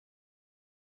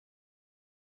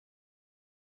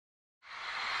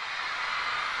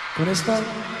Con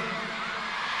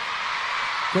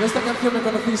esta canción me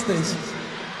conocisteis.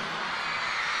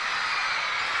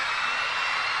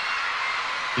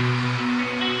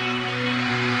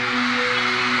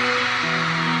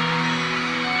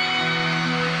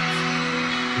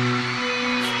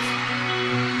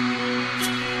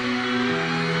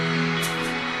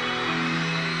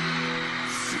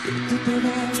 Si tú te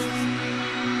vas,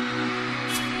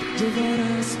 te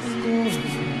llevarás mi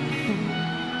corazón.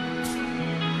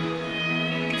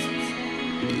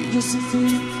 Y yo sin ti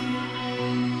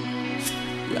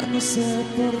ya no sé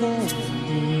por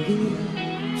dónde ir.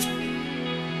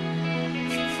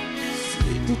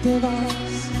 Si tú te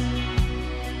vas,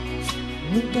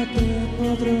 nunca te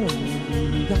podré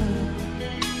olvidar.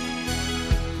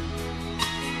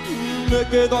 Me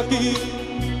quedo aquí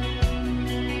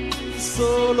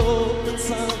solo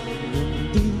pensando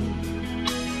en ti.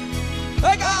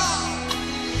 ¡Venga!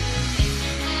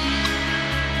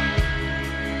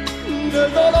 El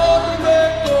dolor me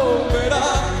comerá.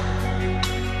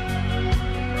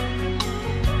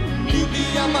 Ni un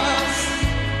día más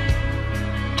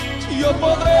yo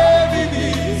podré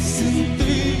vivir sin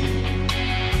ti.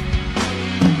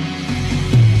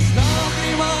 Mis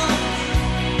lágrimas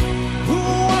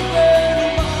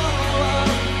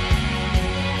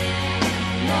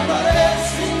nadaré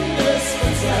sin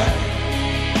descansar,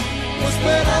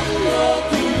 esperando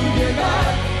tu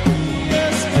llegar. Y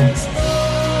es que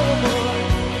estoy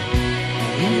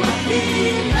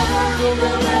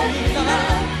imaginándome el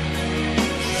final.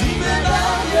 Si me da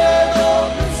miedo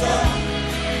pensar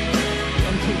que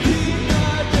algún día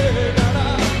llegará.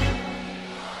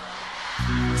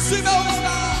 Si me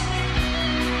gusta.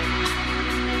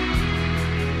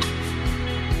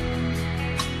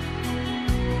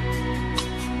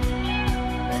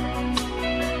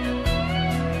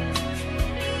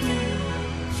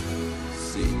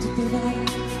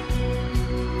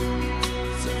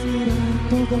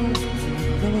 Todo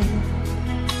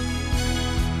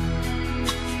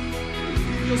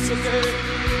yo sé que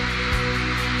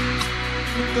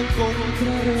nunca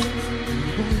encontraré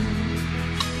igual.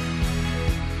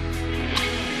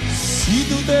 Si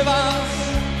tú te vas,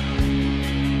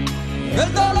 el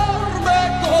dolor me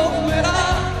comerá.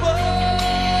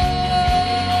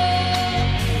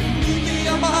 Ni un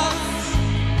día más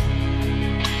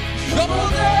yo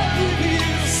podré vivir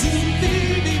sin ti,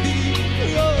 vivir.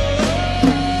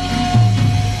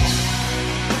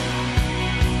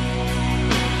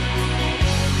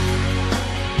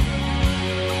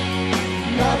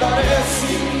 Nadaré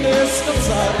sin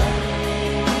descansar,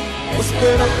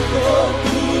 esperando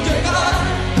tu llegar.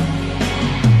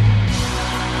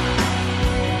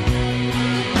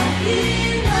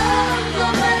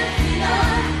 Imaginándome el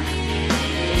final.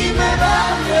 Y me da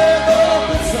miedo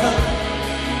pensar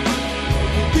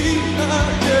que un día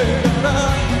llegará.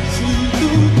 Si tú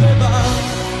te vas,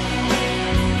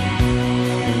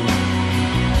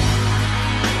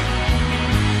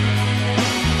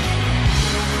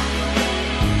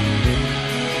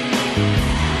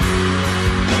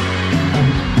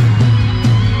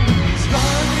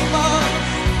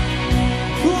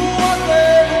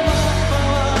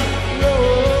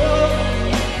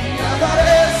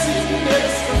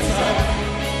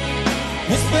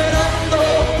 esperando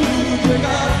tu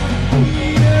llegar. Y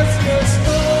es que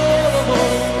estoy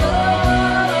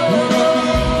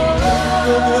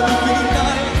imaginando el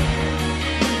final.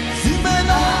 Si me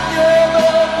da miedo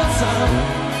pensar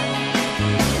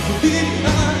que un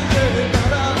día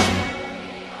llegará.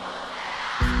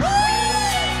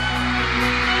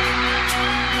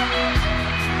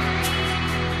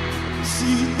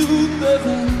 Si tú te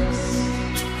vas,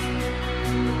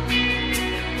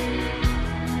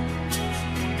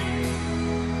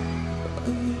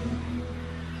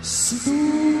 si tú te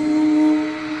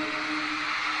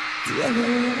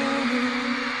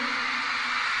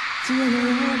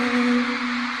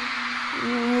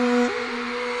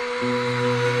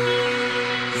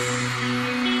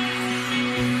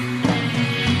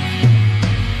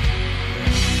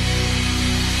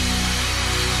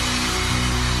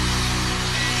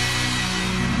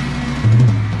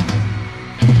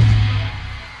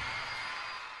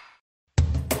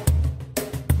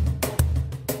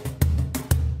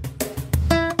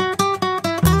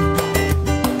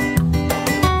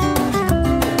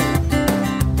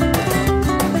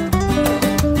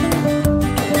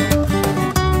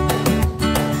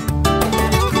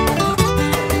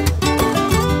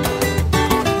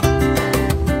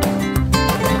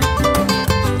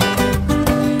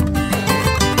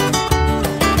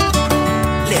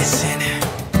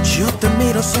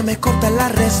Se me corta la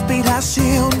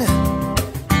respiración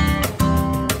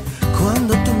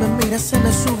cuando tú me miras se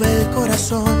me sube el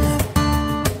corazón.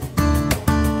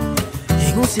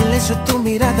 En un silencio tu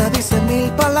mirada dice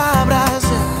 1000 palabras.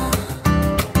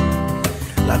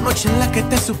 La noche en la que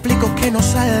te suplico que no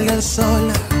salga el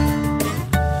sol.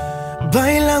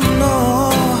 Bailando,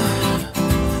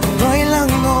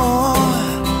 bailando,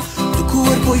 tu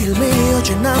cuerpo y el mío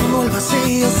llenando el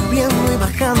vacío, subiendo y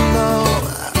bajando.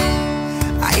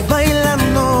 Ay,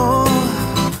 bailando,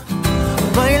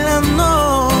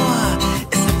 bailando,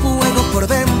 ese fuego por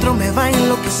dentro me va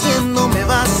enloqueciendo, me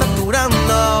va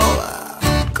saturando.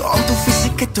 Con tu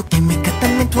física y tu química,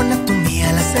 también tu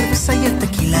anatomía, la cerveza y el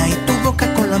tequila y tu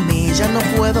boca con la mía. Ya no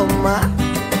puedo más,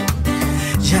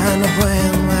 ya no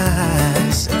puedo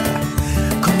más.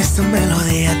 Con esta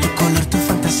melodía, tu color, tu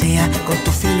fantasía, con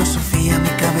tu filosofía, mi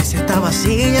cabeza está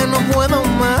vacía. Ya no puedo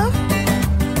más,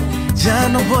 ya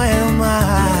no puedo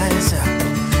más.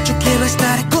 Yo quiero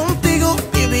estar contigo,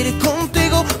 vivir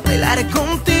contigo, bailar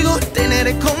contigo,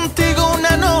 tener contigo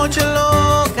una noche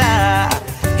loca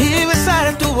y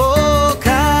besar tu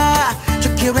boca. Yo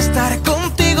quiero estar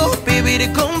contigo,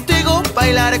 vivir contigo,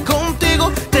 bailar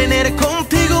contigo, tener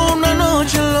contigo una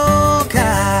noche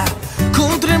loca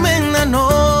con tremenda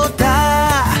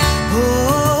nota.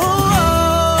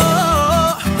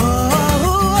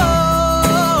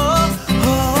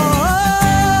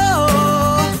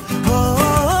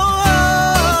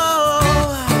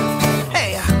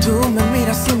 Hey, tú me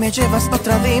miras y me llevas a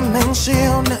otra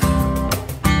dimensión.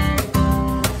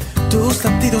 Tus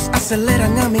latidos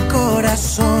aceleran a mi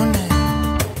corazón.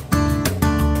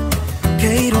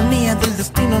 Qué ironía del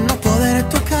destino no poder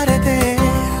tocarte,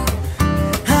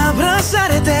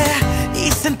 abrazarte y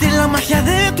sentir la magia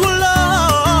de tu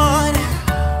olor.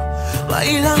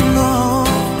 Bailando,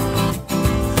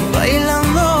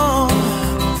 bailando,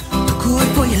 tu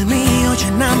cuerpo y el mío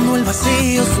llenando el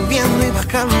vacío, subiendo y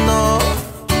bajando.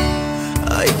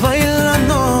 Ay,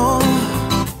 bailando,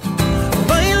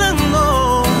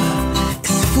 bailando,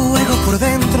 ese fuego por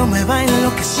dentro me va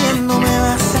enloqueciendo, me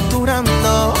va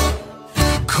saturando.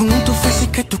 Con tu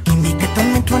física y tu química,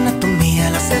 también tu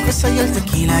anatomía, la cerveza y el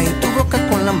tequila y tu boca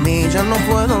con la mía. Ya no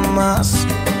puedo más,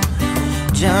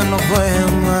 ya no puedo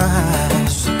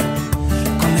más.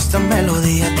 Con esta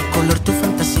melodía, tu color, tu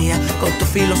fantasía, con tu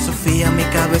filosofía, mi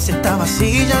cabeza está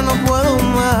vacía. Ya no puedo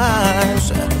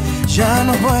más, ya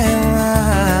no puedo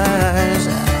más.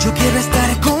 Yo quiero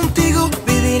estar contigo,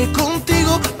 vivir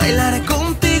contigo, bailar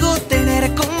contigo,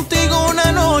 tener contigo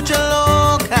una noche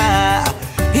loca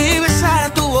y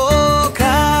besar tu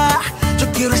boca.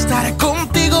 Yo quiero estar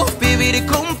contigo, vivir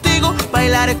contigo,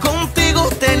 bailar contigo,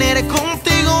 tener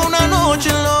contigo una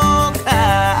noche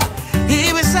loca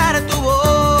y besar tu boca.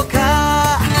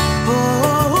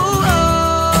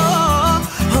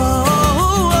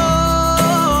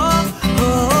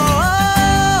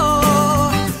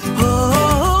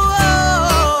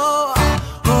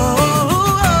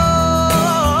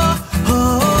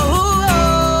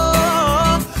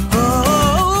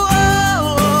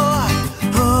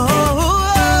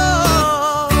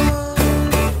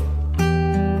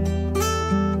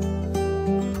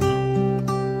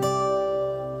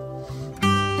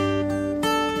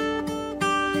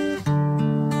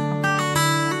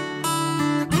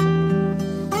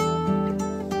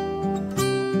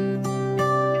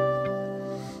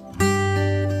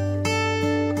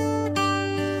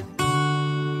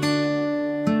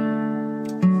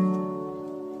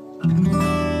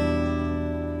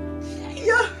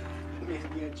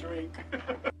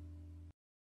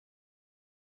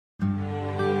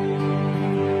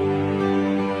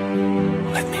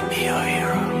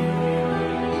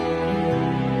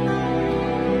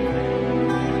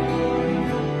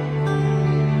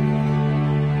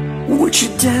 Would you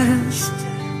dance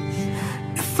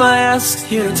if I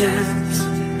asked you to dance?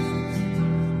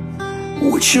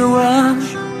 Would you run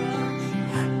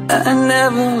and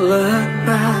never look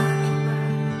back?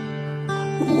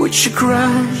 Would you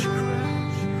cry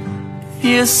if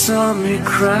you saw me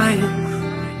crying?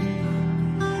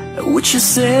 Would you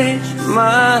save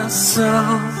my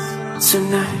soul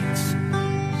tonight?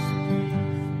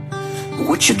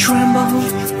 Would you tremble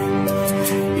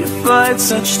if I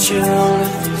touched your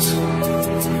lips?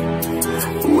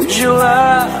 Would you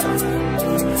laugh?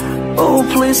 Oh,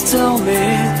 please tell me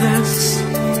this.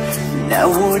 Now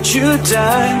would you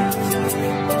die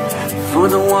for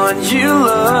the one you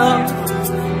love?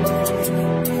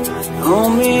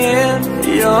 Hold me in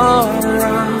your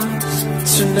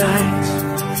arms tonight.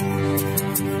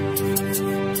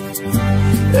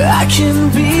 I can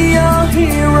be your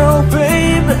hero,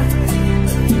 baby.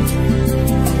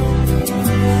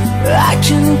 I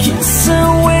can kiss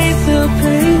away the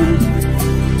pain.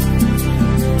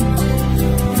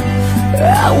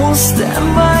 will stand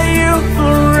by you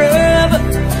forever.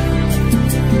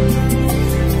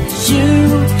 You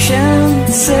can't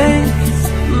take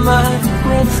my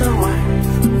breath away.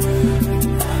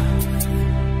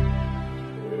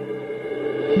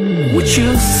 Would you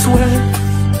swear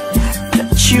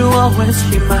that you always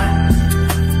be mine?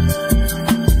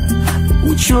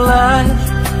 Would you lie?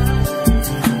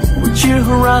 Would you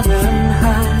run and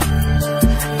hide?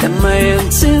 Am I in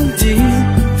too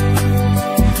deep?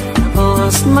 Have I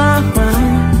lost my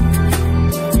mind?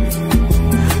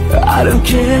 I don't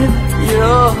care,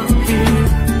 you're here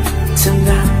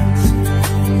tonight.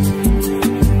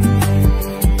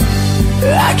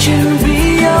 I can be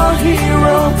your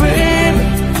hero, baby.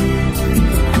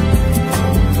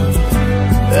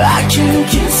 I can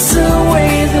kiss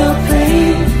away the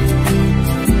pain.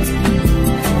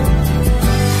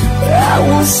 I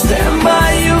will stand by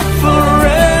you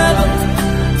forever.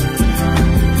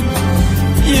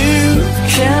 You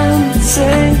can't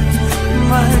take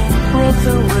my breath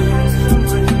away.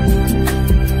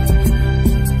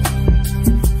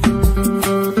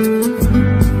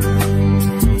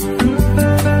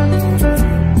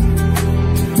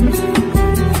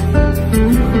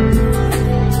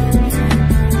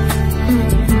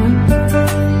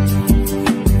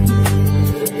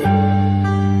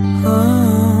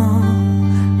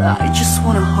 I just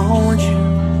wanna hold you.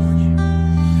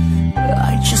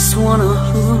 I just wanna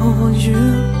hold you.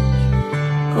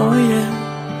 Oh yeah.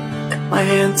 My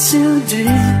hand too deep.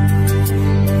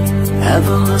 Have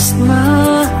I lost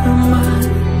my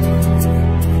mind?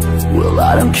 Well, I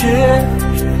don't care.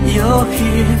 You're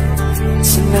here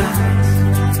tonight.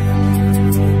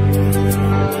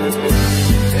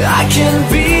 I can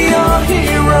be your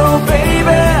hero,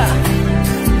 baby.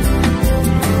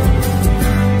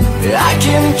 I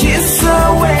can kiss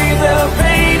away the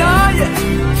pain, oh yeah.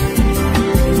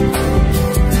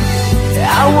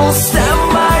 I will stand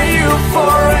by you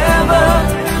forever.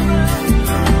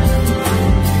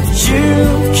 You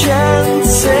can't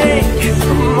take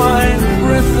my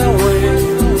breath away.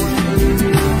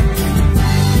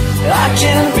 I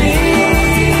can be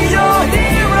your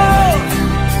hero.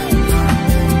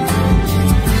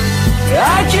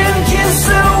 I can kiss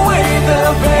away the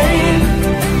pain.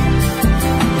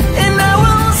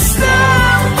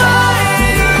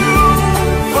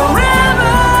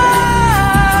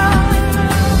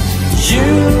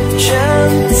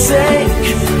 Take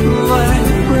my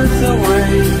breath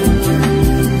away.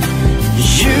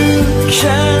 You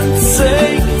can't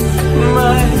take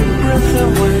my breath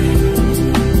away.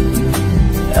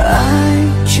 I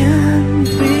can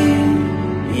be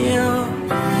your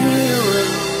hero.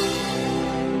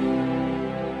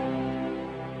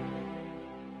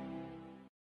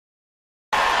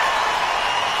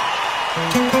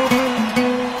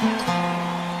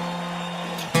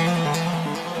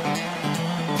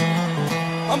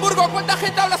 Hamburgo, ¿cuánta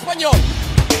gente habla español?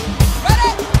 Ready?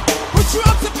 Put your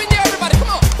arms up in the air, everybody, come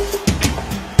on.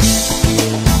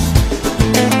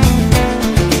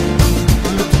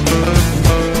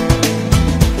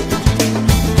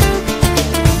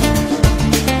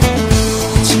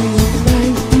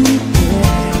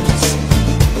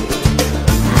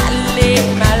 I live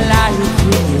my life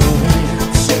in your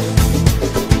hands.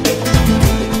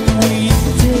 We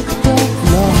take the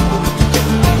floor.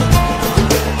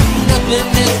 Nothing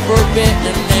is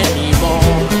forbidden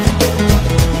anymore.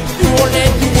 You won't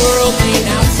let me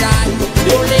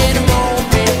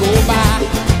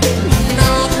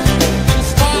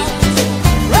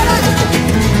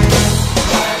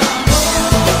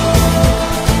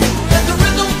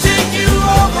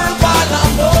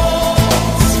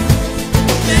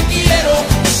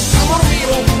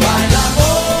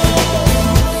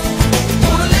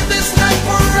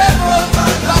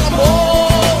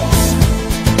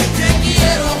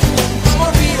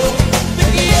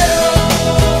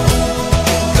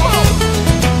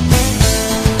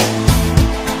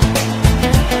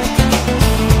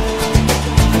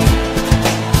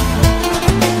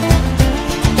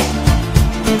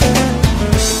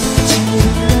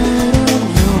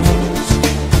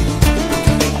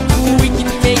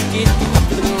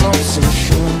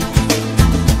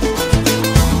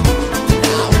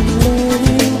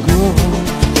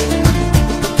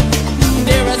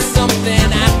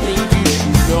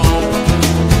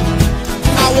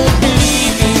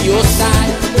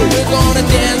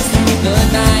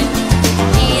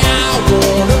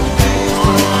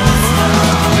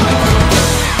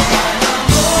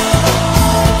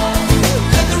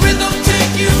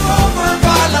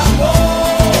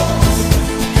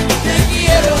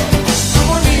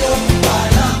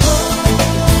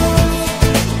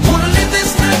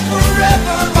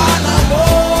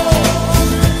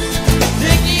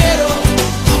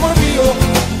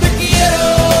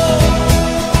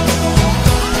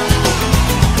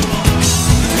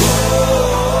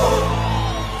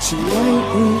tonight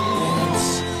dance.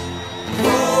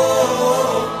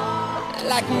 Whoa,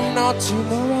 like not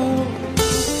tomorrow.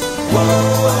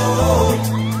 Whoa,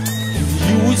 if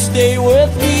you would stay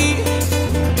with me.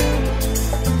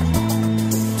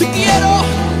 Te quiero,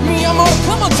 mi amor.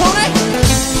 Come on, Tony.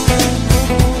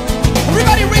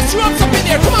 Everybody raise your arms up in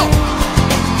there. Come on.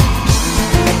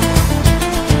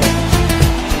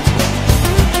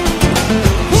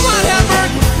 Come on,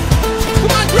 Hamburg.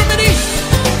 Come on, Germany.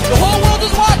 The whole world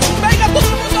is watching. Venga, todo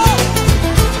el mundo.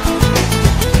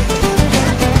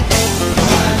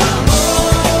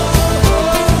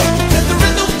 Let the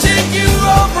rhythm take you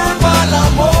over,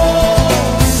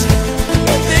 bailamos.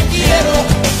 Te quiero,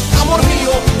 amor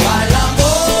mío,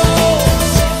 bailamos.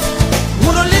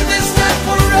 Wanna live this night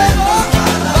forever,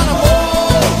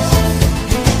 bailamos.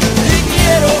 Te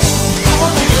quiero,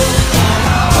 amor mío,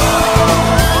 bailamos.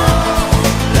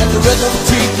 Let the rhythm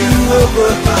take you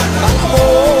over,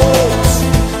 bailamos.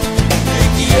 Te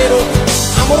quiero,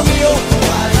 amor mío,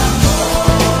 bailamos.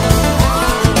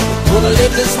 Wanna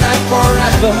live this night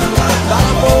forever,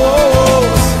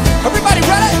 bailamos. Everybody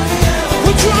ready?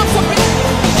 Put your arms up in the air.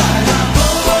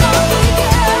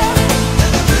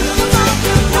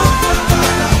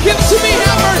 Give it to me,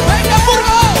 Hammer. Venga,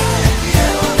 Burgos.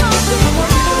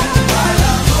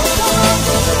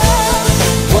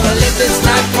 Wanna live this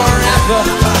night forever,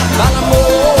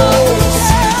 bailamos.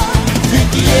 Te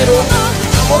quiero,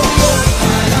 amor mío.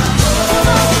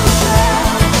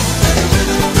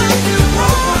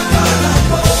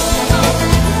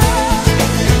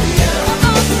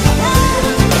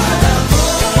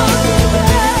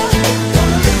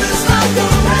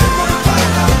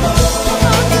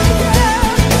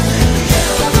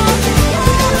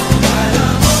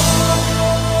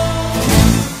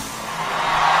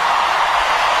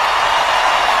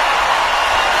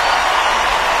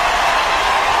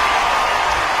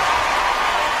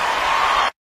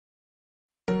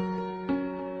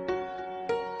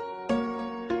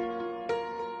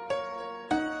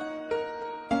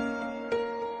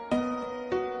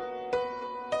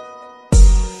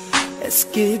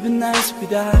 Escaping nights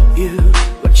without you,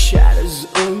 what shadows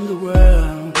on the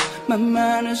world. My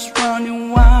mind is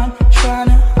running wild, trying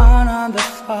to hide on the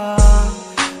fire.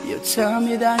 You tell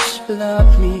me that you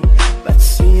love me, but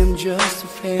see I'm just a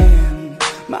fan.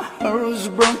 My heart was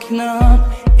broken up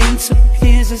into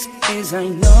pieces, as I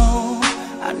know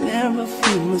I never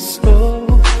feel my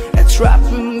soul. A trap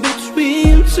in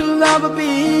between two lovers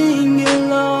being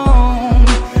alone.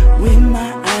 With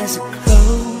my eyes are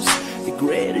closed, the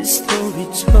greatest story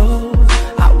told.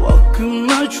 I walk in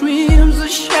my dreams, are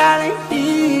shining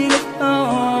in the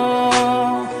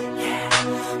dawn. Yeah.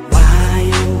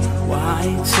 Why, oh, why,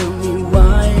 tell me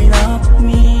why not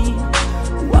me?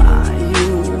 Why,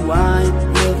 oh, why,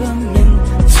 never meant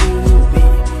to be?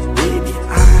 Baby,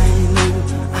 I know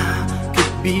I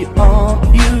could be all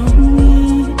you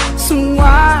need. So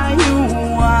why, oh,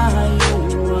 why, oh,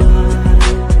 why?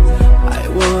 I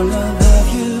wanna love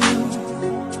you.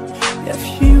 If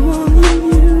you only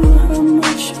knew how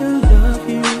much I love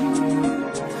you,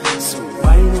 so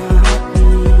why not me?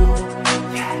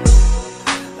 Yeah.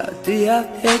 A day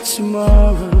after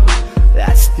tomorrow,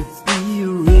 that's the be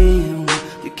real.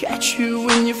 You catch you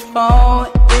when you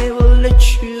fall, it will let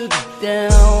you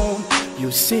down.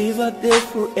 You save a day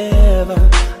forever,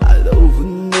 our love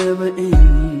will never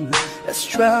end. Let's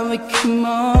travel, come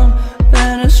on,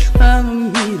 let us travel,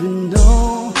 me to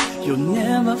know you'll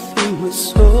never feel my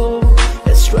soul.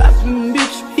 Let's trapped in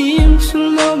between two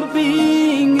lovers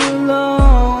being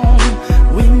alone.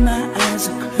 When my eyes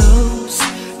are closed,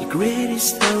 the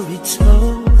greatest story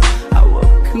told. I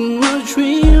walk in my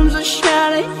dreams, are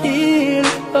shining in the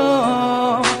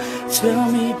dawn.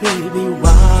 Tell me, baby,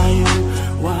 why, oh,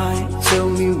 why? Tell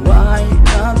me why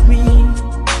not me?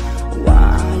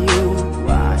 Why, oh,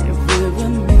 why? I've never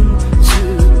meant to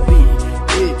be.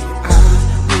 Baby, I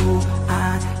know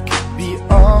I could be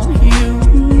all you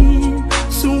need.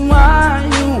 So why,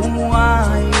 oh,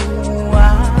 why, oh,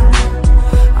 why?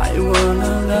 I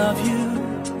wanna love you.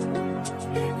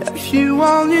 If you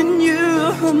only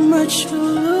knew how much I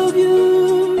love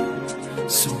you,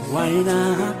 so why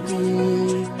not be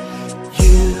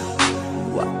you?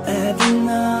 Whatever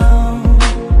now,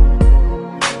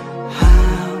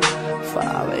 how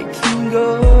far I can go,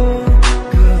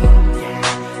 yeah.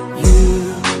 You,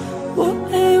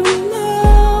 whatever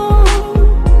now,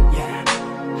 yeah.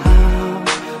 How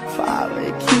far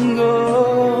I can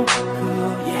go,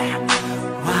 yeah.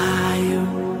 Why, oh,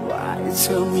 why?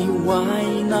 Tell me why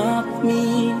not me?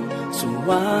 So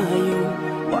why,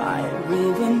 oh, why I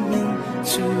really meant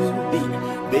to be?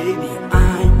 Baby,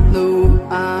 I know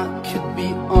I could be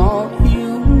all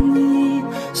you need.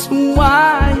 So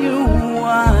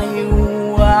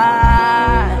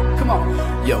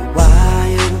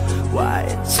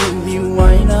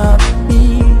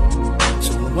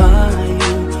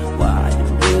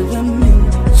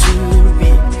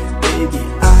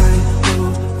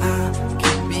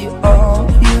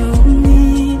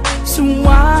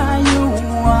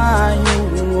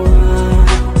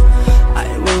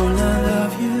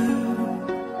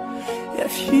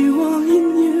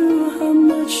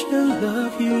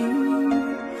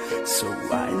you, so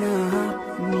why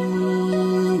not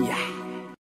me? Yeah.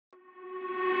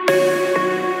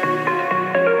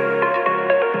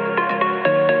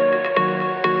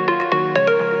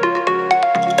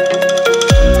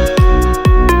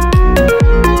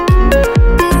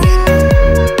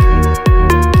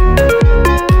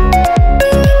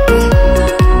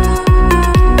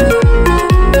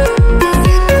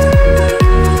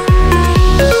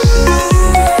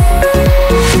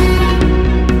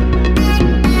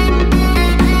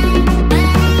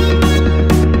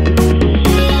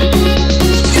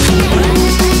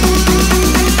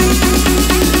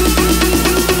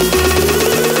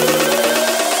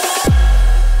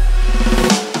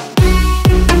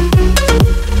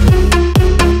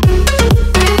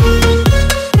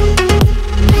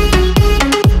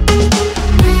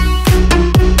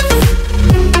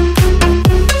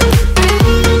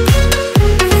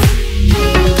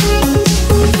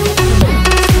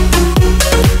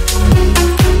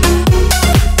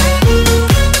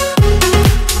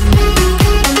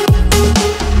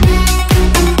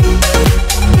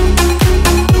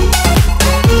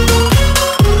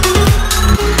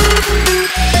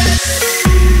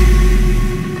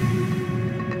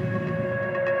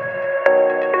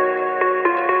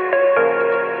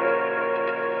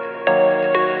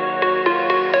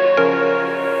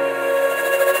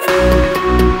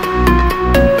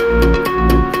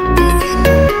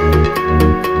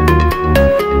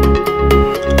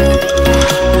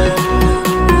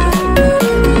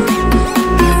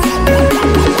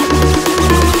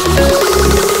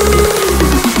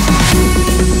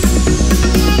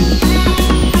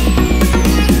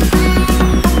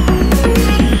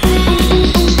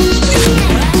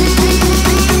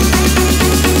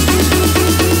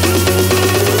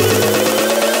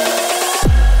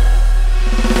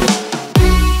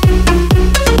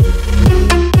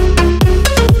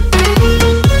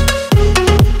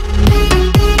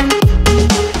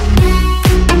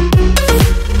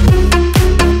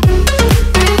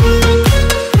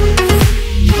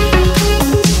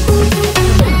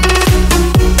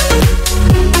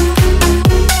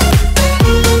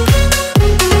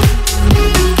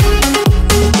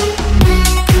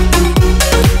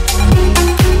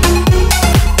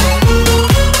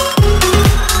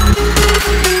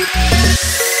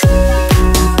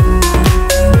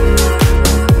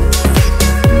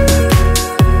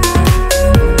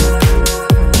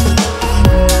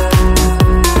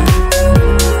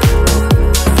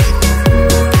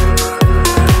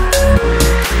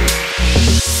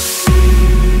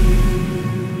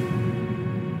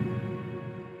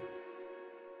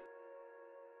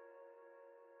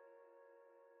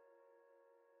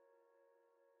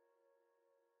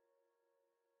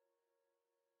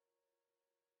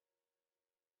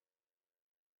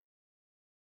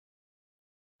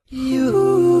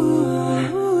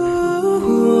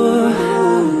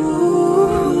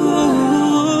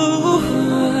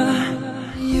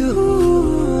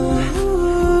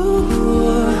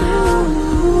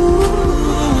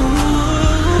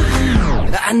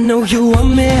 I know you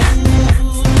want me.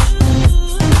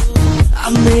 I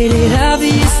made it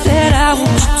obvious that I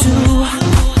want you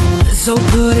to, so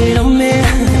put it on me.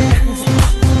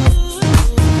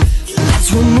 Let's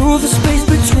remove the space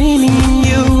between me and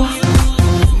you.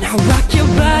 Now rock your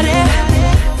body.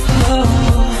 Oh,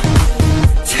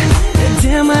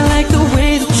 damn, I like the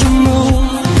way that you move,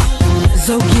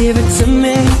 so give it to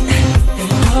me.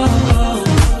 Oh,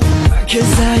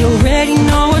 'cause I already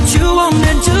know what you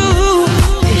wanna do.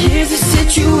 Here's the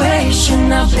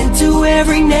situation, I've been to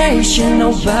every nation.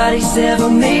 Nobody's ever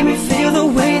made me feel the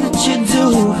way that you do.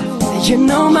 You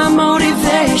know my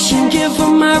motivation, give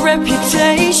them my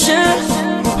reputation.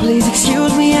 Please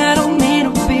excuse me, I don't mean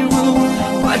to be rude,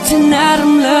 but tonight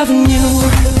I'm loving you.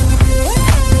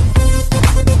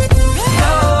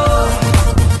 Oh,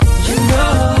 you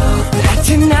know that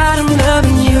tonight I'm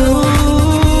loving you.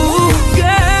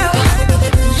 Girl,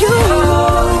 you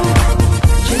know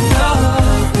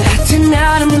that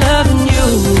tonight I'm loving you.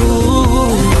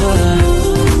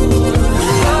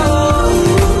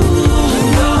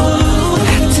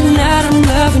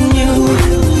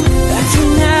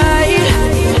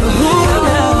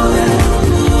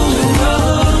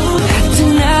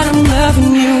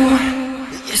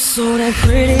 So damn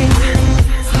pretty,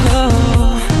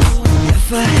 oh, if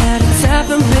I had a type,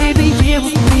 then baby, it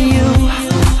would be you.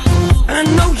 I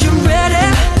know you're ready,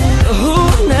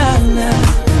 oh, nah, nah.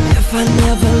 If I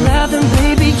never lie, then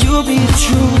baby, you'll be the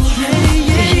truth.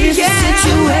 Here's the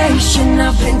situation,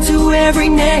 I've been to every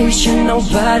nation.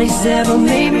 Nobody's ever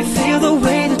made me feel the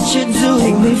way that you do.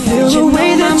 Make me feel the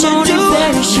way that you do.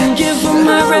 Give them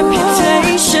my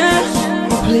reputation.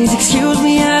 Please excuse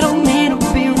me, I don't mean to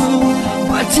be rude,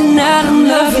 but tonight I'm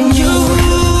loving you.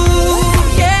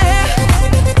 Yeah,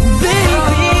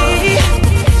 baby,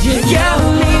 you got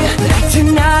me.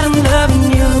 Tonight I'm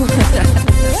loving you.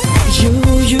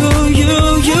 You.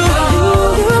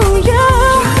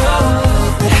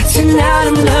 Tonight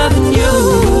I'm loving you.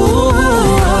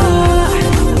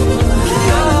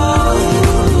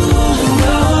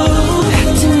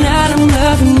 Tonight I'm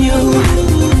loving you.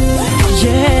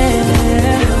 Yeah.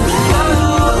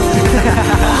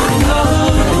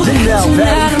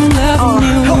 Tonight I'm loving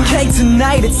you. Okay,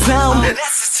 tonight it's on. Let's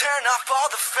just turn off all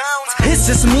the phones. It's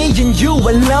just me and you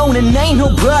alone, and ain't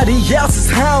nobody else's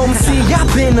home. See,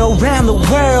 I've been around the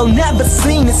world, never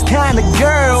seen this kind of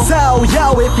girl. So,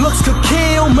 yo, if looks could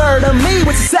kill, murder me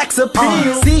with sex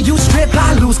appeal. See you strip,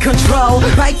 I lose control.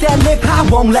 Bite that lip, I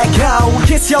won't let go.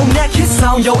 Kiss your neck, kiss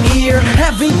on your ear.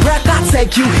 Every breath I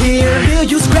take you here. Feel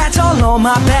you scratch all on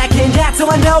my back, and that's how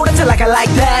I know that you like it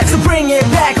like that. So bring it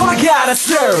back, all I gotta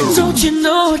serve. Don't you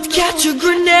know I'd catch a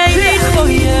grenade for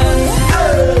ya?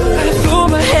 I throw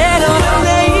my head on a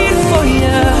blade for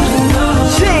ya.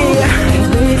 Yeah. And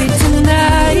baby,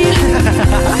 tonight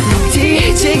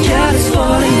DJ got us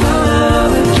falling in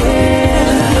love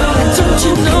again. And don't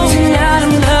you know tonight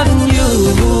I'm loving you?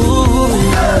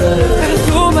 I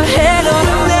throw my head on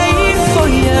a blade for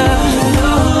ya.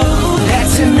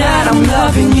 Tonight I'm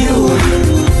loving you.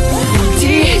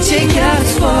 DJ got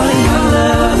us falling in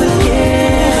love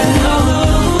again.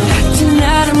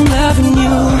 Tonight I'm loving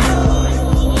you.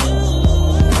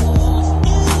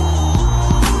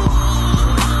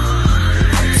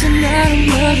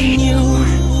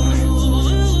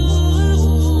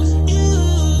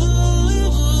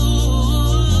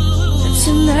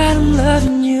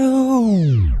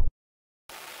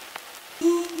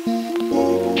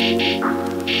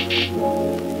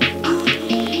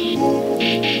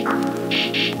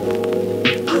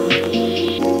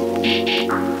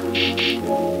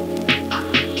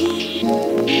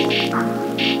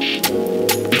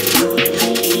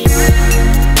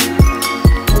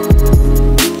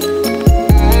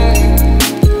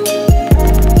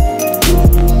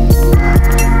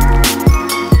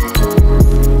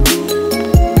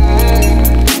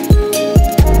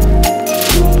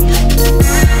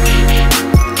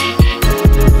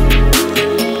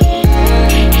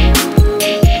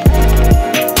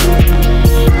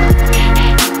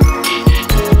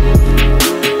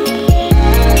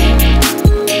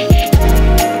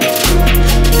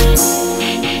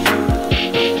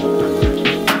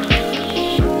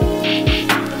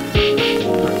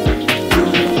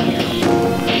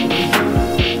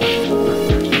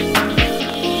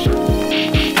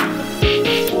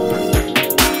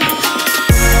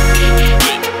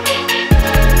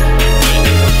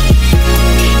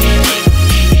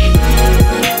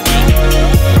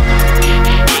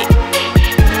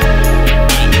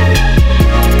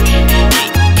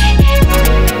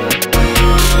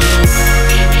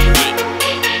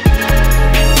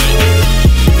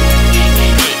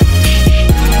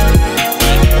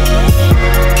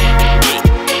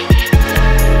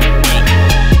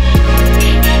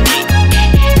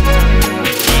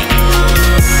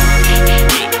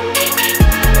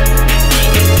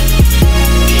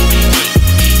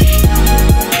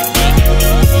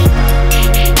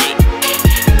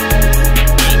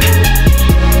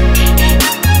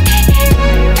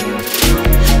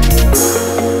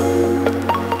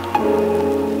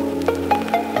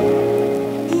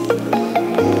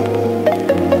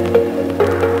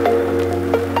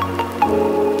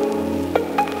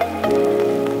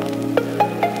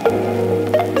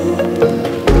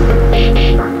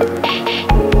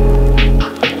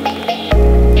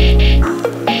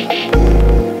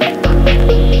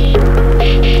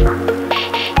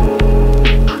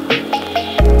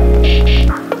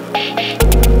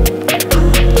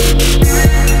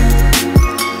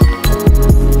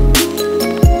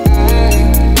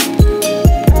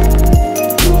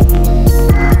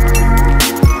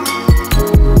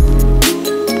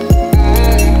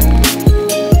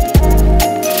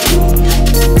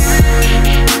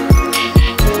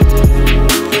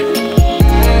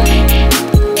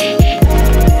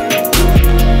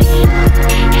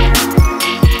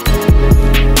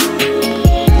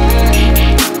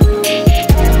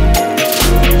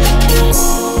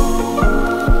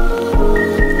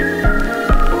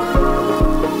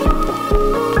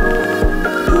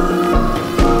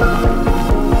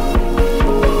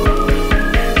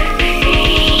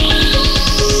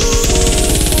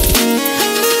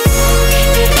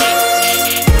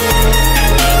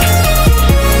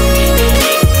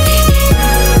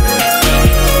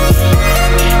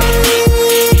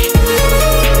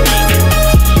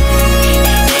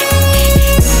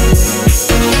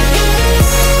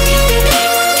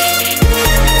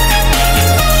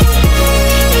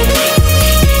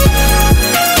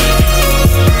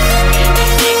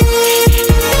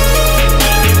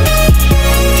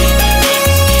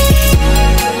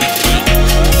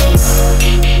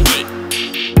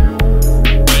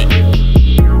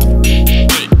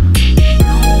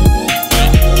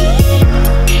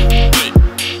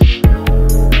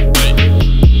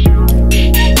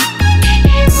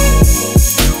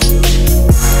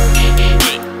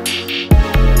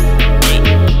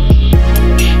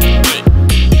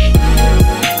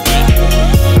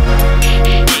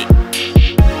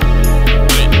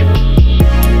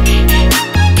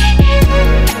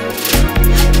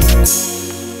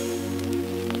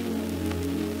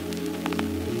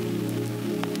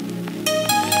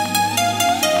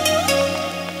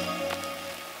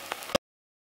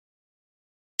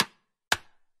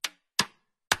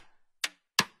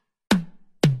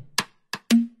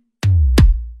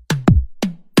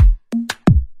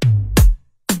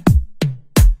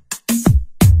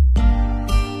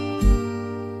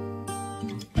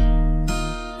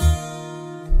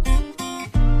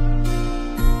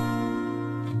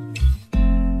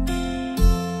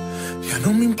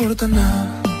 no me importa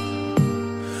nada,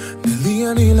 ni el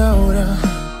día ni la hora.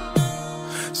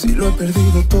 Si lo he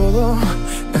perdido todo,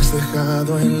 me has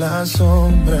dejado en las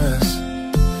sombras.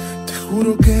 Te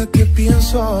juro que te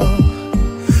pienso,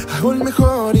 hago el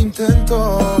mejor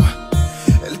intento.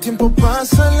 El tiempo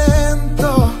pasa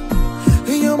lento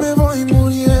y yo me voy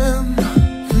muriendo.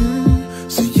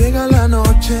 Si llega la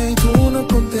noche y tú no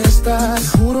contestas,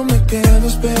 te juro me quedo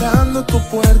esperando tu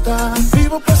puerta.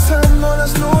 Vivo pasando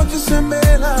las noches en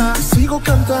vela, sigo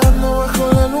cantando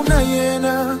bajo la luna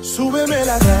llena. Súbeme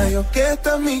la radio que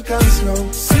está mi canción,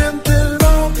 siente el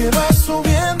bajo que va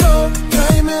subiendo.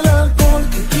 Tráeme el alcohol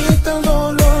que quita el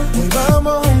dolor, hoy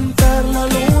vamos a juntar la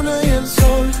luna y el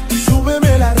sol.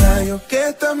 Súbeme la radio que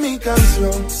está mi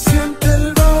canción, siente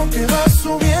el bajo que va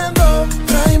subiendo.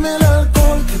 Tráeme el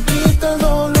alcohol que quita el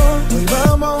dolor, hoy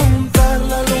vamos a juntar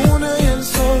la luna y el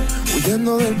sol.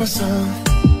 Huyendo del pasado,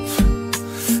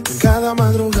 en cada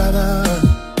madrugada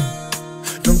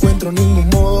no encuentro ningún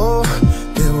modo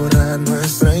de borrar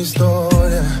nuestra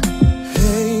historia.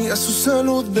 Hey, a su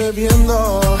salud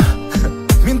bebiendo,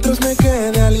 mientras me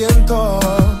quede aliento.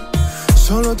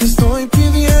 Solo te estoy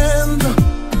pidiendo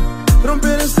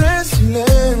romper este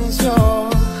silencio.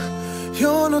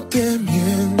 Yo no te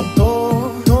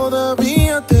miento,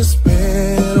 todavía te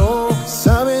espero.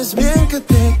 Sabes bien que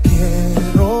te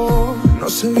quiero, no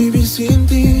sé vivir sin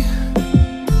ti.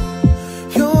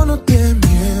 Yo no te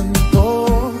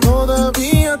miento,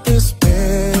 todavía te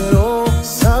espero.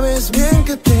 Sabes bien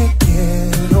que te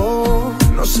quiero,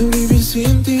 no sé vivir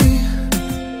sin ti.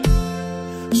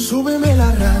 Súbeme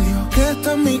la radio que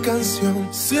está en mi canción,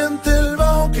 siente el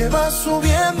bajo que va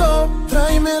subiendo.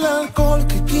 Tráeme el alcohol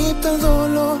que quita el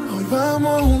dolor, hoy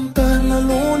vamos a juntar la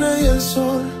luna y el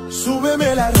sol.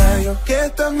 Súbeme la radio que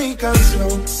está en mi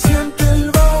canción, siente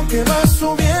el bajo que va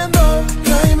subiendo.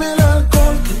 Tráeme el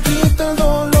alcohol que quita el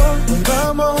dolor, hoy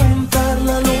vamos a juntar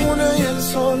la luna y el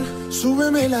sol.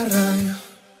 Súbeme la radio.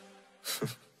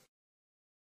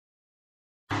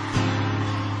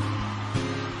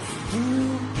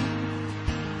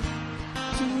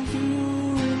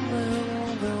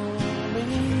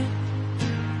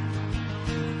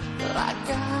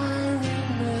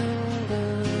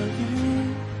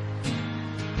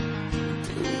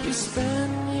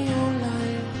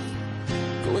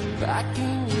 Back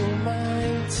in your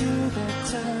mind to that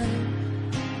time,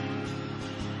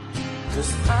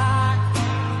 'cause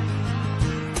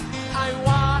I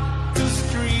walk the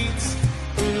streets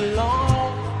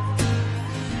alone.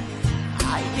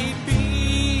 I hate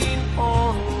being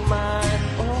on my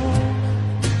own,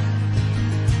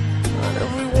 and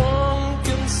everyone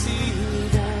can see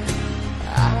that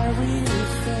I really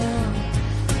fell,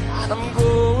 and I'm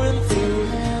going through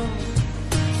hell,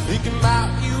 thinking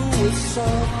about you with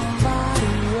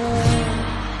somebody else.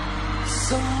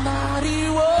 Somebody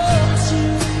wants you,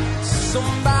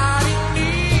 somebody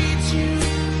needs you.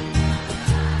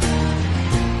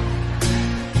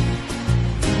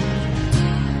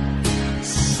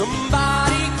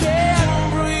 Somebody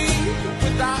can't breathe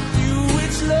without you,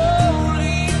 it's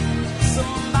lonely.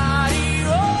 Somebody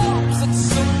hopes that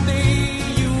someday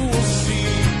you will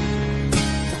see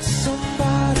that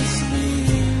somebody's me.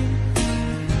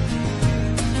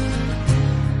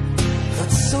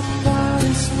 That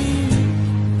somebody's me.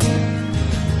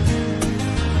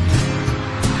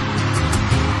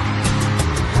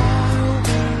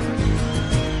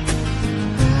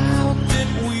 How did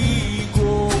we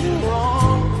go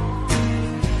wrong?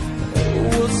 It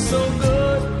was so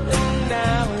good and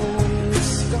now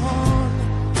it's gone.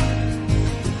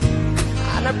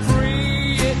 And I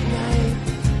pray at night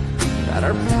that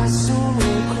our paths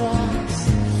will cross.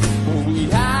 What we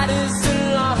had is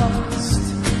lost,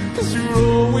 'cause you're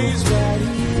always right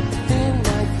here in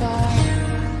my thought.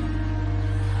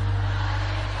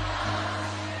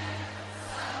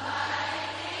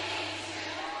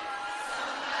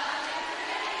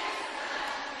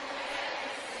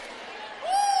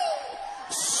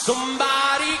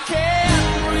 Somebody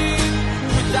can't breathe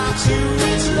without you,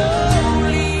 it's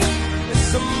lonely.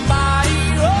 Somebody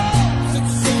hopes that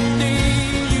someday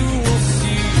you will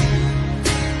see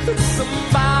that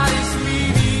somebody's me.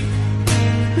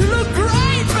 You look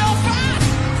great, Belfast!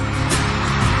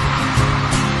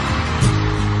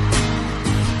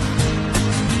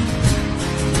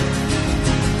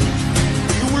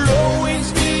 You will always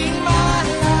be in my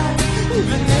life,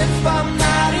 even if I'm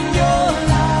not in your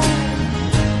life,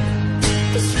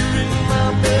 'cause you're in my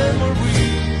memory.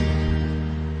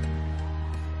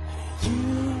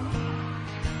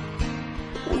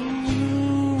 When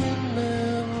you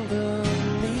remember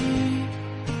me,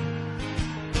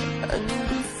 and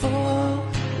before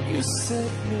you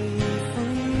set me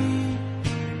free,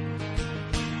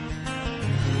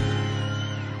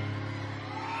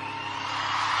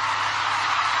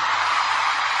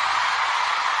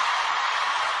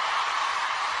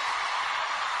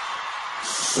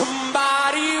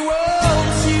 Somebody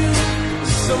wants you,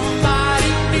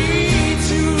 somebody needs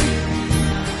you.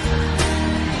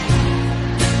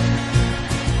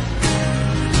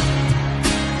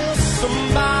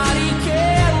 Somebody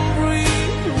can't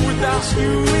breathe without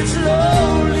you, it's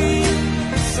lonely.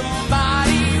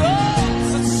 Somebody hopes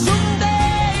that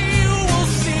someday you will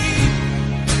see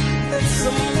that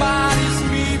somebody's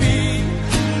maybe.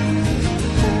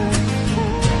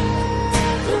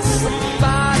 That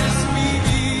somebody's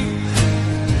maybe.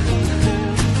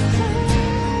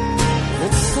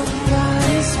 That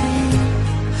somebody's me.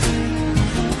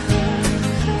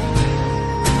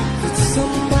 That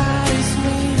somebody's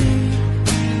me.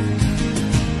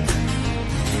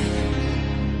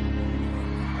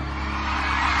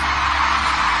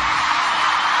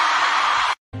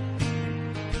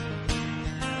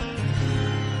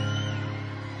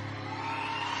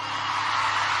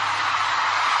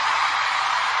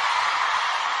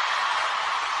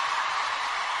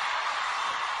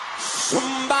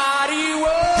 Somebody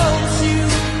wants you,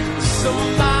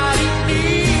 somebody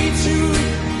needs you.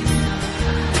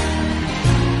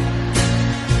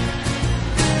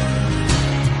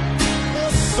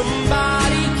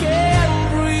 Somebody can't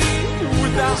breathe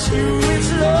without you, it's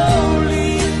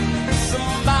lonely.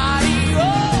 Somebody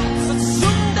hopes that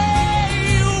someday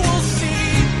you will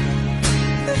see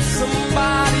that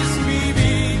somebody's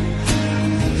maybe.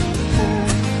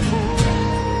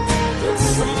 That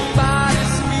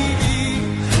somebody's maybe.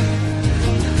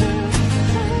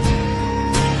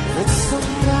 That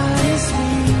somebody's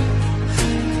me.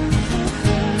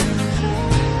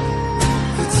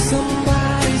 That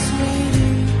somebody's me.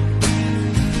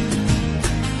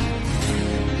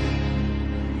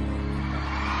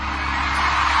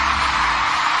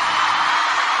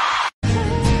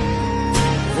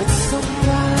 That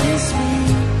somebody's me.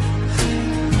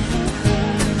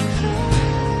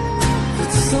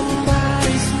 That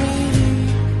somebody's me.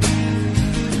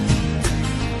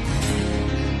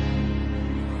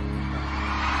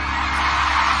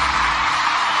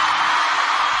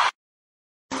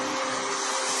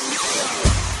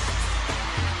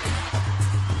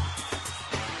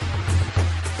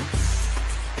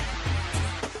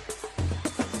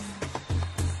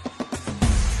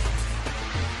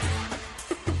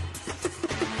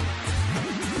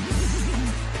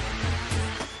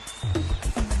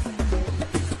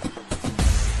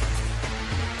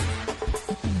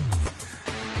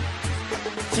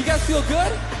 Do you guys feel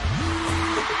good?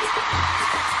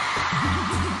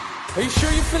 Are you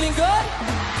sure you're feeling good?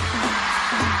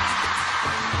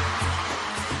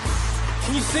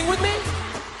 Can you sing with me?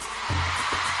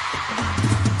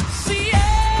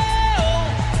 Seattle,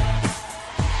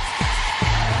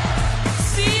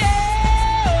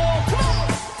 Seattle, come on.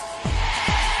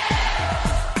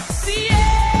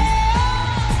 Seattle,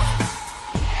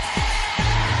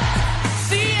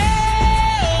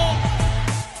 Seattle.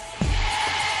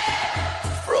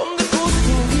 From the coast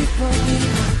of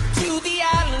Ipanema to the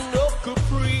island of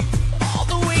Capri, all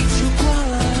the way to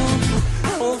Kuala Lumpur,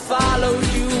 I will follow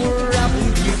you wherever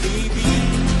you may be.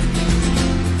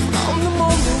 On the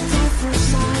moment of first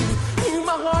sight, knew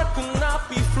my heart could not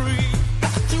be free.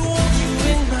 Got to hold you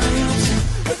in my arms,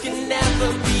 there can never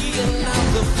be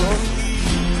another for me.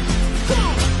 Come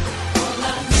on. All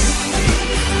I need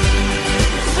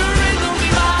is a rhythm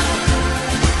body,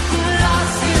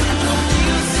 lost in the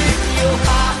music, your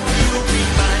heart will be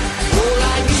mine. All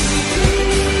I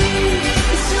need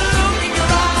is to look in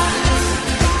your eyes,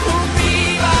 will be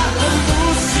by the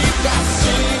music I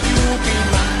sing, you'll be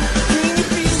mine. Can you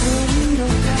feel the heat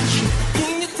of passion?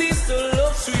 Can you taste the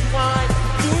love, sweet wine?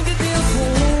 Can you dance a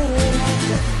little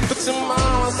longer? But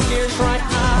tomorrow scares right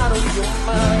out of your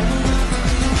mind.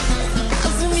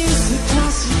 As the music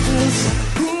passes place,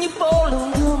 when you fall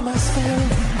under my spell,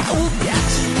 I will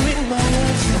catch you in my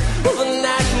arms. Well, the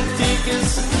night can take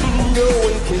us, no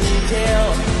one can tell.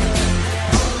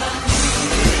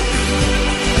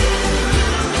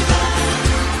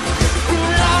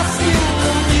 Lost in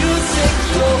the music,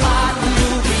 your heart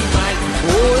will be mine.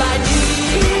 All I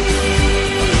need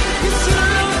is to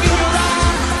look in your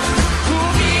eyes,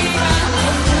 will be by the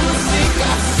music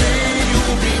I say,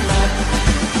 you'll be mine.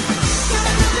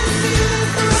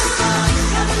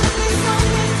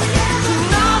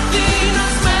 Nothing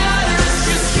else matters,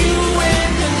 just you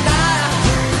and I.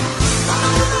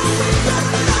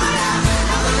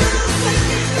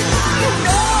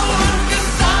 No one can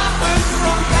stop us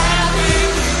from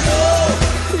having love.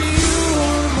 You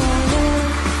are my love.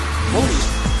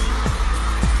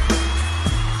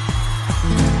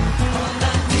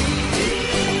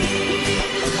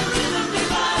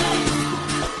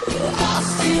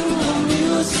 Lost in the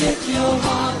music, your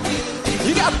heart.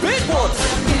 You got the big ones.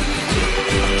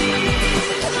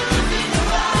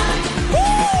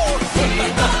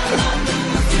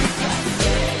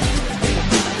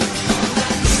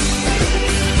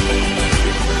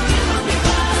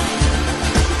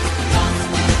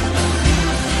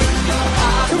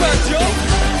 Come on, Joe.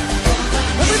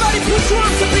 Everybody put your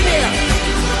arms up in the air.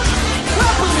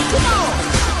 Clap with me, come on.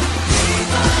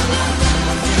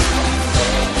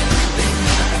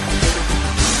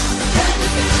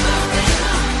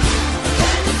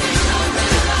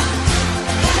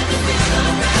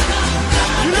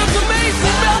 You look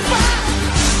amazing, Belfast.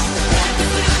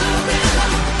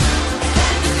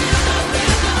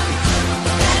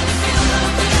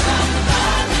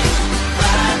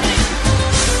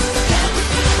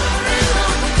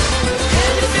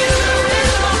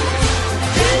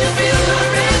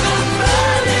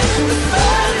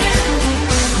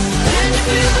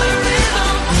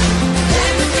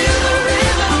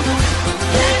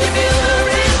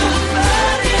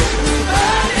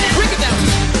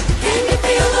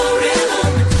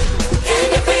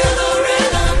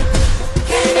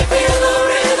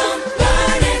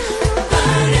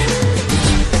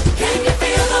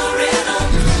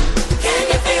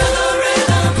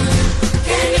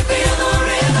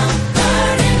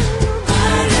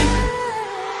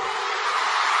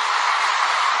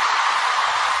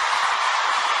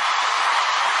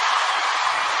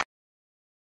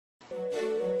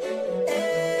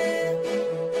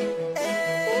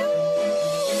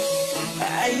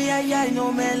 Ay, ay, ay,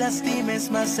 no me lastimes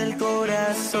más el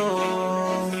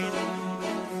corazón.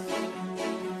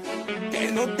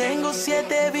 Que no tengo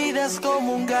 7 vidas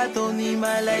como un gato ni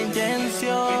mala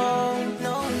intención.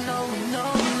 No, no, no,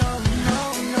 no, no,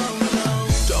 no, no.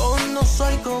 Yo no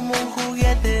soy como un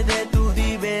juguete de tu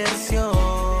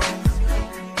diversión.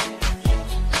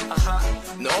 Ajá.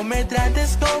 No me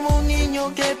trates como un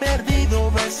niño que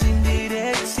perdido va sin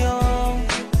dirección.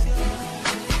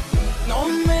 No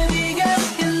me digas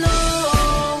que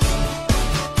no,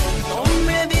 no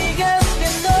me digas que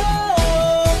no.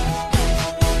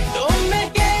 No me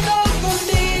quedo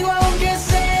contigo aunque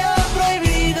sea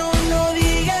prohibido. No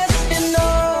digas que no,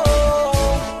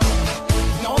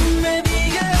 no me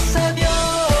digas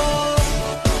adiós.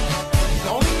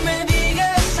 No me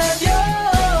digas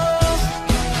adiós.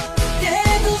 Que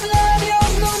tus labios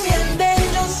no mienten,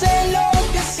 yo sé lo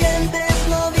que sientes.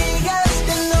 No digas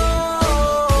que no.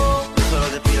 Solo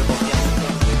te pido confianza.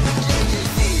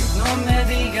 No me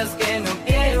digas que no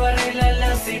quiero arreglar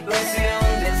la situación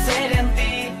de ser en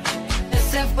ti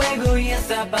ese fuego y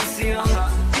esa pasión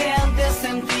que antes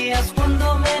sentías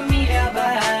cuando me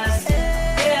mirabas,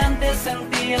 que antes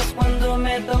sentías cuando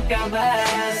me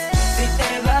tocabas. Si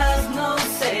te vas no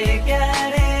sé qué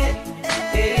haré,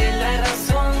 es la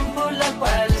razón por la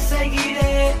cual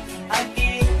seguiré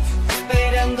aquí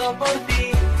esperando por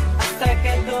ti hasta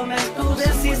que tomes tu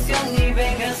decisión y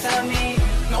vengas a mí.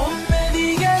 No me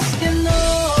digas que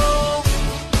no,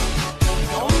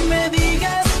 no me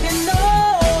digas que no.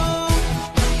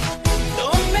 No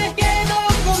me quedo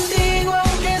contigo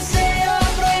aunque sea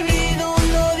prohibido.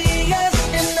 No digas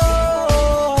que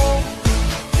no,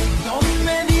 no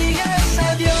me digas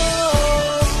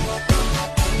adiós.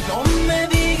 No me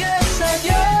digas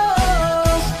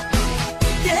adiós.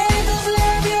 Que tus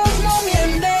labios no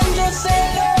mienten, yo sé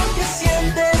lo que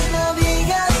sientes. No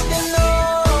digas que no.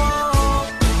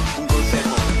 Un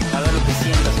consejo, haga lo que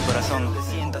sienta su corazón, lo que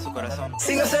sienta su corazón.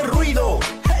 Sin hacer ruido,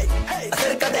 hey, hey.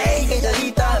 Acércate, hey,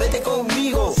 calladita, vete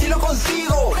conmigo. Si lo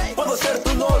consigo, puedo ser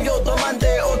tu novio, tu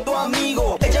amante o tu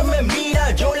amigo. Ella me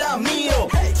mira, yo la miro.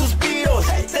 Suspiros,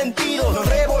 sentidos, nos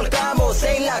revolcamos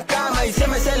en la cama y se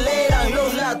me aceleran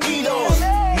los latidos.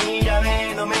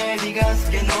 Mírame, no me digas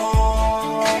que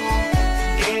no,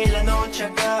 que la noche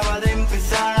acaba de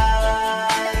empezar.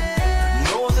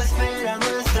 Nos espera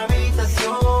nuestra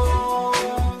habitación.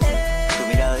 Tu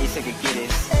mirada dice que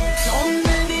quieres. No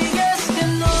me digas que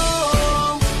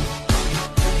no,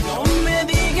 no me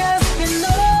digas que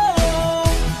no.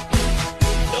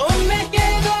 No me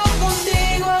quedo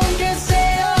contigo aunque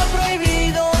sea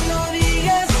prohibido. No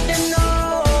digas que no,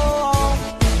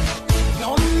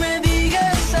 no me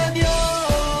digas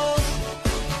adiós.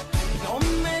 No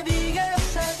me digas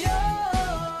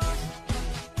adiós.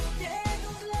 Que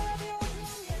tus labios no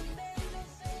mienten, yo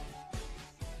sé.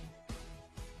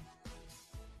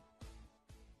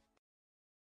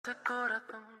 De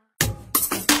corazón.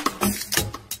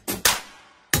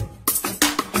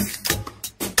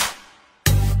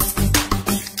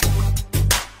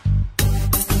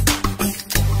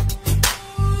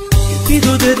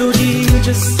 Pido de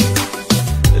rodillas,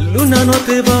 luna no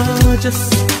te vayas,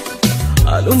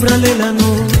 Alúmbrale la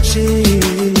noche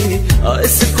a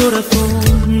ese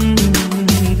corazón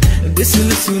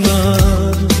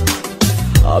desilusionado,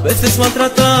 a veces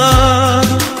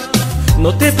maltratado.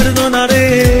 No te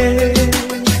perdonaré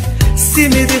si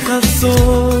me dejas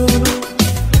solo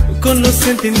con los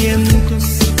sentimientos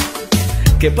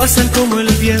que pasan como el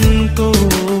viento.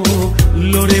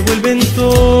 Lo revuelven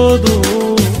todo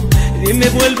y me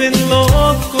vuelven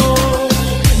loco.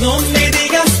 No me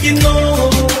digas que no,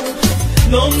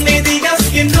 no me digas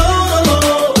que no.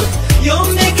 Yo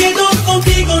me quedo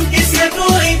contigo aunque sea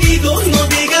prohibido. No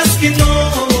digas que no,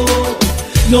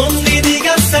 no me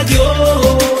digas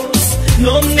adiós,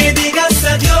 no me digas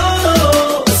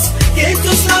adiós. Que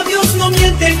tus labios no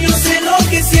mienten, yo sé lo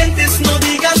que sientes. No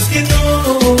digas que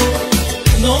no,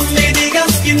 no me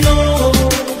digas que no,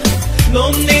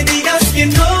 no me digas que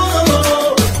no.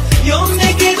 Yo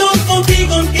me quedo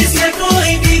contigo aunque sea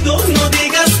prohibido. No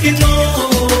digas que no,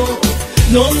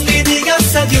 no me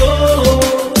digas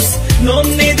adiós, no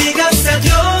me digas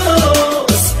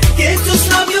adiós. Que tus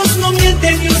labios no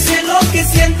mienten, yo sé lo que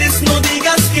sientes. No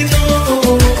digas que no.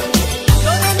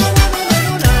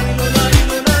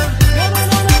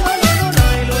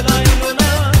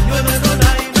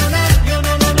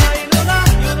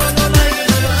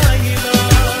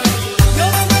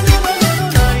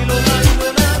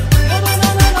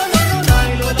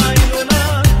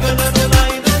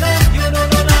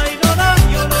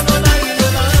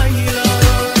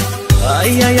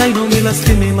 Ay, no me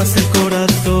lastime más el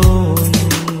corazón,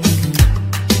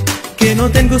 que no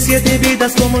tengo 7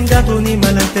 vidas como un gato ni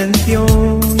mala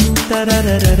intención.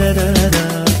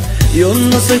 Tararararara. Yo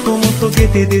no soy como un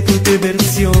juguete de tu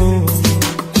diversión.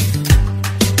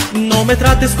 No me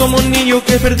trates como un niño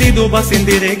que perdido va sin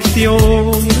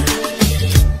dirección.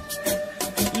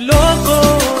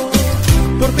 Loco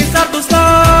por pisar tus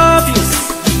labios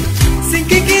sin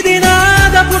que quede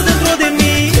nada por dentro de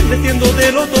mí,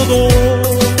 metiéndotelo todo.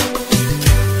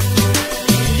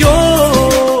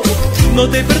 Yo no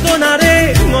te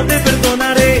perdonaré, no te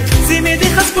perdonaré. Si me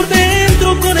dejas por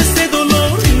dentro con este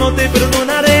dolor, no te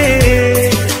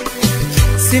perdonaré.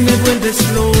 Si me vuelves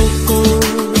loco,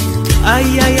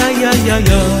 ay, ay, ay, ay, ay,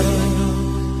 ay.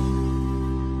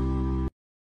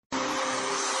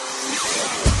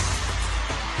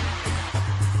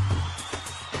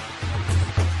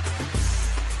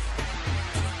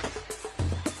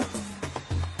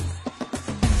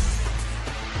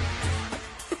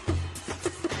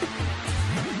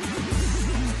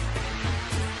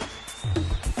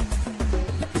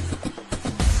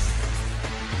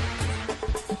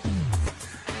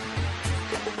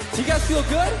 You guys feel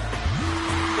good?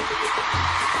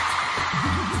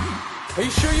 Are you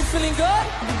sure you're feeling good?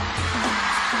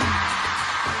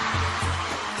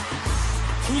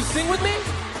 Can you sing with me?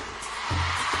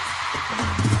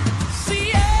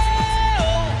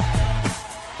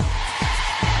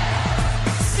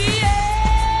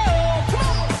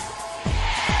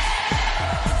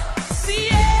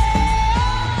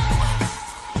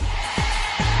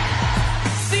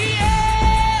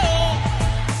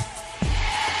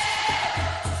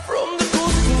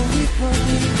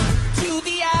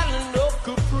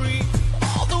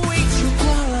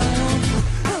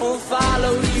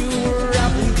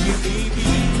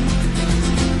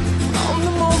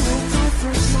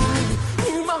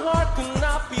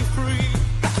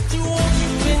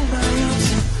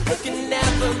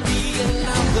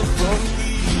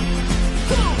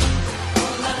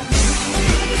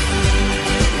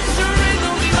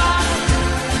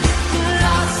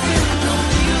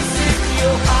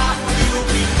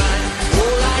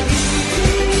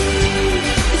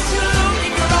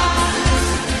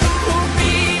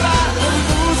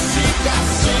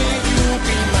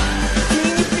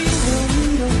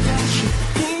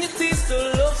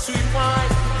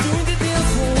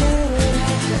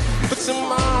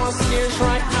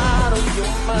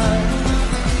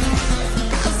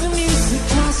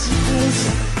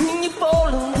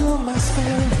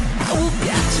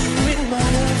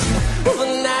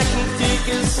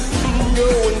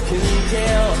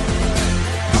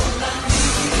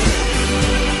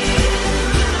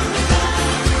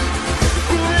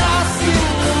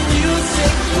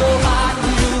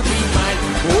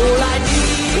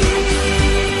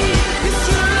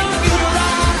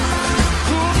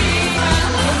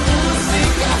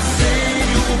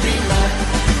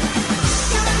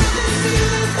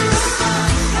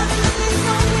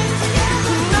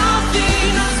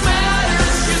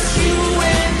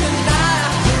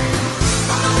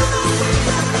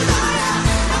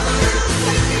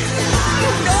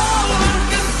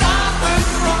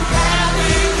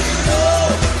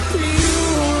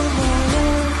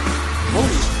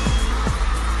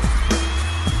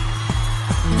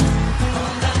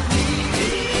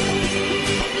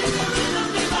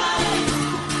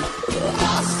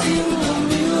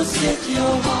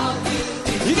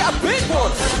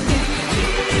 one.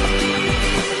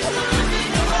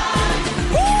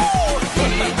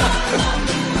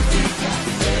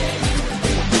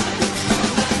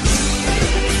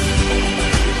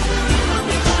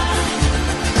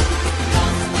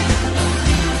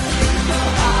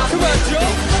 Come on,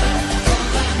 Joe.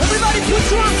 Everybody put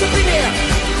your arms up in the air.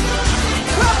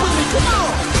 Clap with me, come on.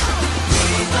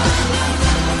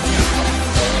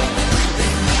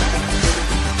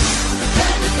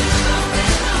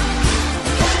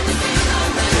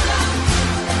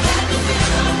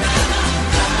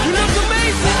 You look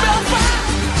amazing, Belfast.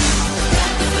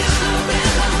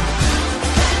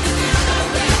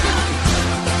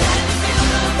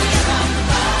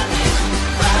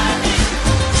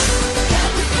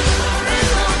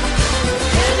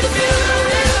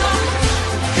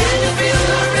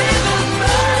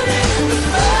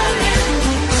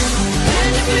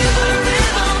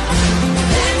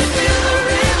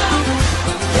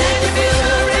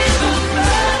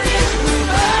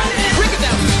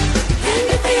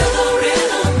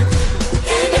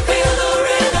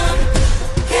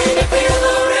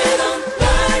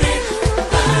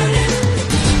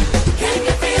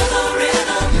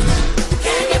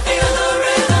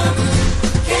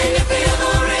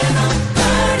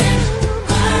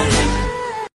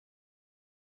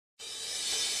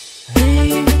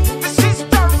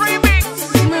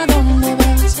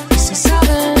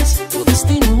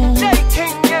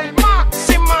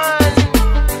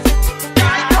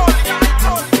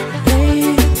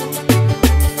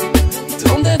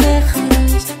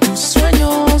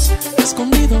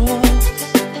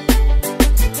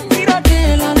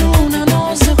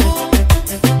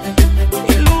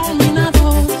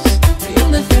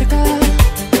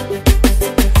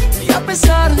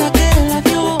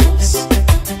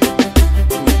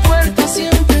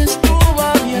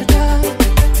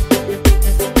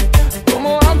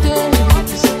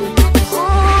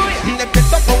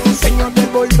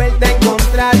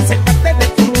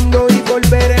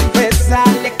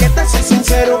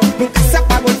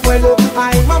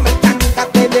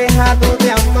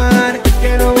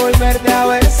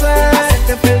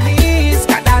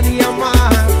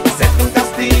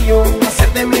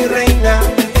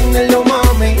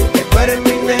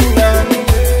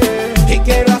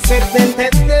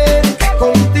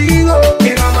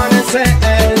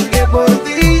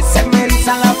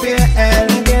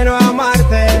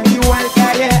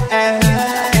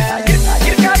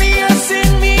 Ayer cabías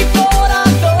en mí.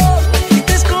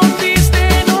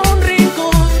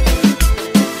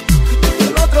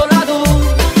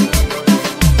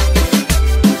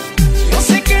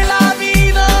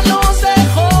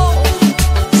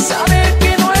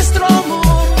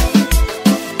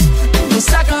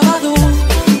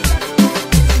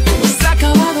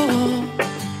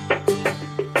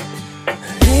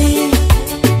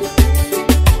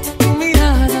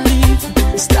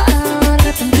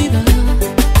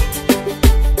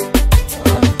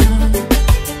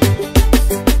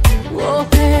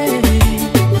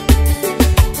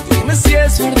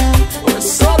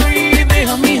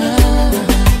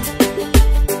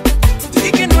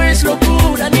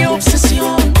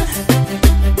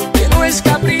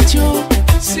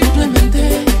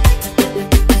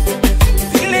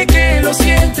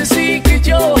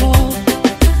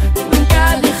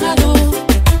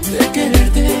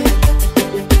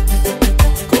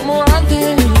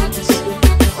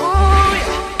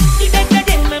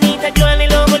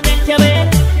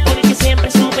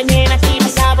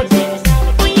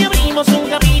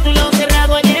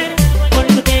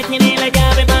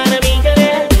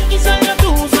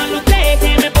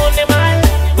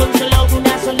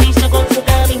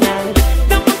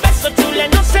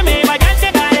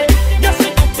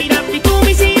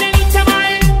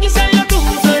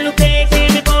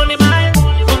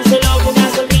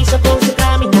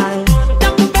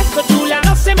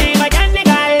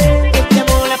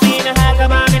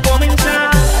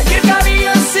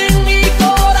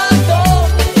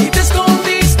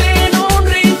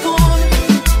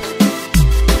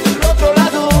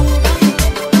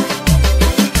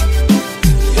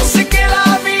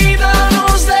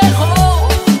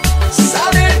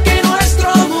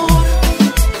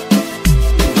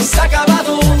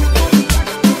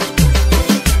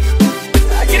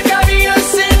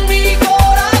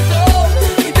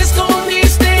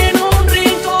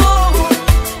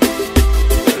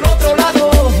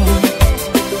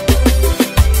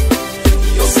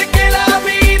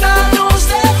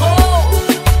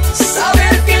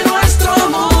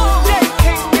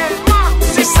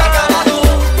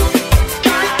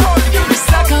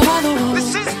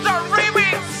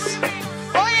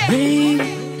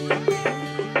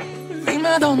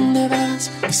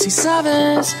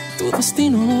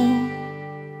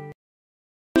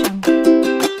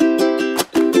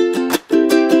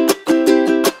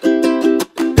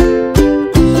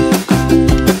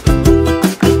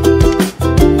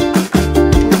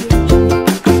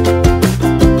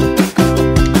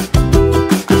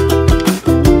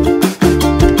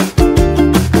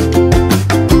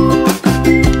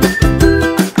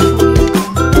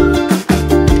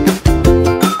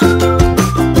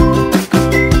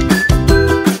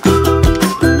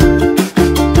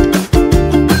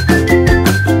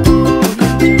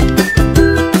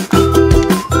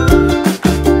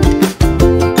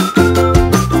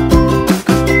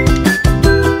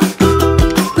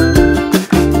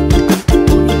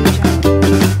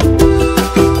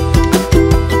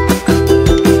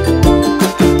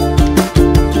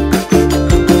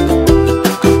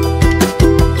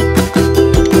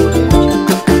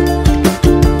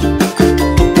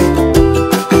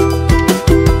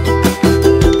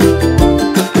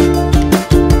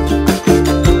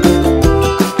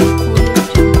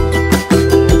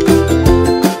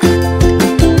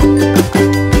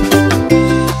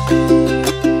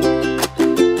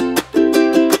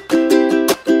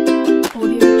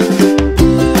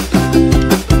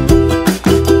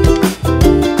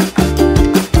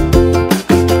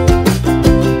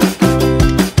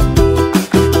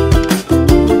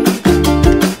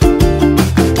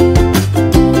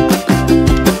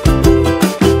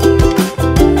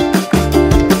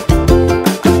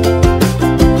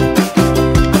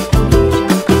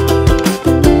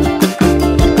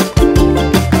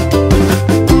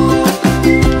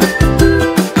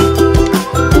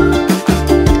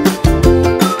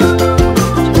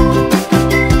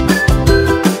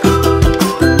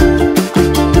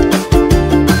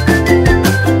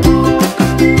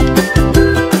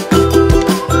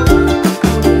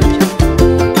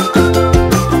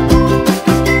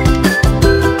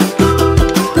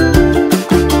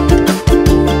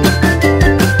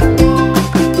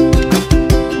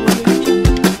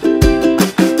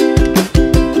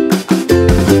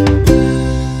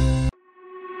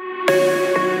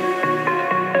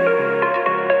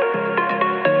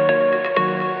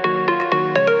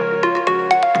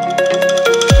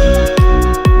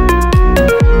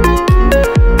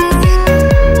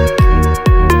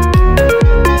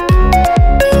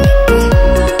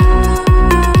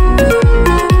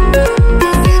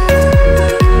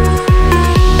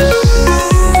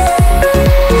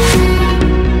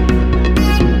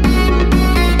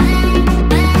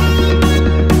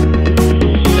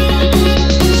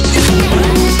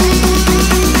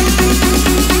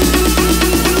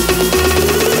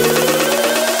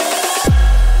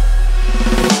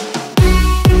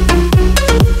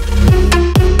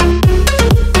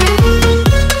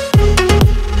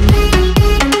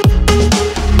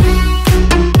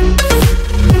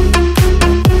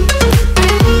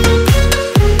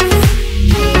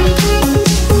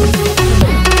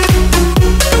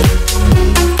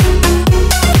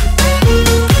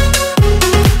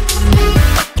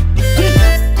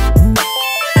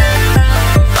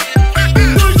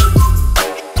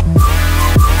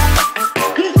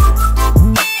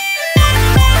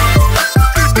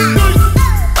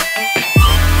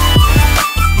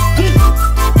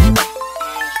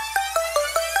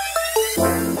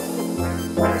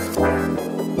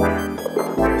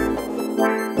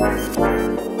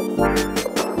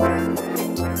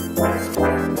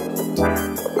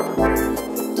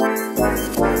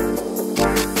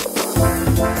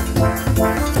 Bye.